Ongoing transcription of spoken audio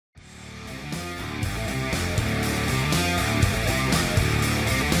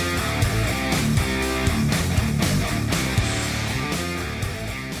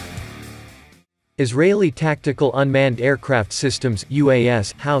Israeli Tactical Unmanned Aircraft Systems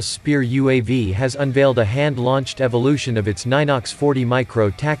 (UAS) house SpearUAV has unveiled a hand-launched evolution of its Ninox 40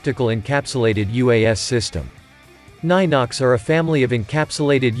 Micro tactical encapsulated UAS system. Ninox are a family of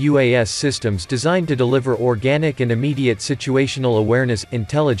encapsulated UAS systems designed to deliver organic and immediate situational awareness,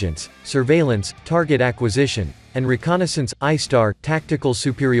 intelligence, surveillance, target acquisition, and reconnaissance ISTAR tactical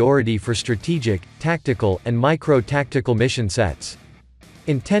superiority for strategic, tactical, and micro-tactical mission sets.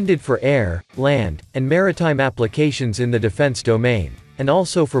 Intended for air, land, and maritime applications in the defense domain, and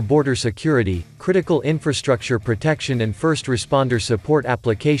also for border security, critical infrastructure protection and first responder support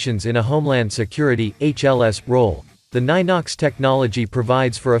applications in a homeland security (HLS) role. The Ninox technology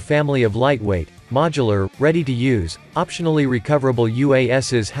provides for a family of lightweight, modular, ready-to-use, optionally recoverable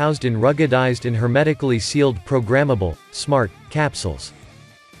UASs housed in ruggedized and hermetically sealed programmable, smart, capsules.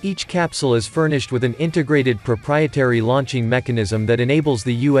 Each capsule is furnished with an integrated proprietary launching mechanism that enables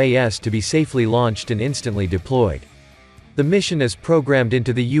the UAS to be safely launched and instantly deployed. The mission is programmed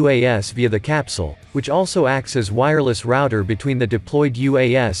into the UAS via the capsule, which also acts as wireless router between the deployed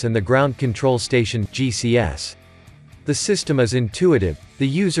UAS and the ground control station (GCS). The system is intuitive. The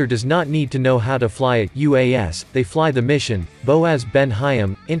user does not need to know how to fly a UAS, they fly the mission. Boaz Ben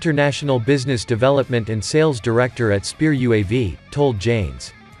Hayam, International Business Development and Sales Director at SpearUAV, told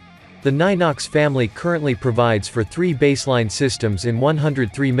Janes. The Ninox family currently provides for 3 baseline systems in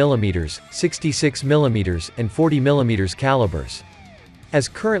 103mm, 66mm, and 40mm calibers. As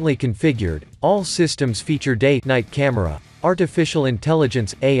currently configured, all systems feature day-night camera, artificial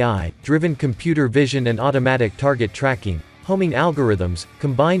intelligence (AI) driven computer vision and automatic target tracking, homing algorithms,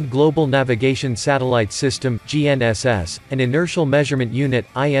 combined global navigation satellite system (GNSS), an inertial measurement unit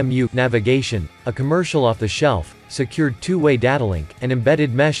 (IMU) navigation, a commercial off-the-shelf, secured two-way data link, and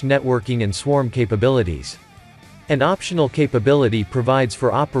embedded mesh networking and swarm capabilities. An optional capability provides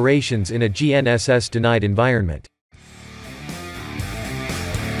for operations in a GNSS-denied environment.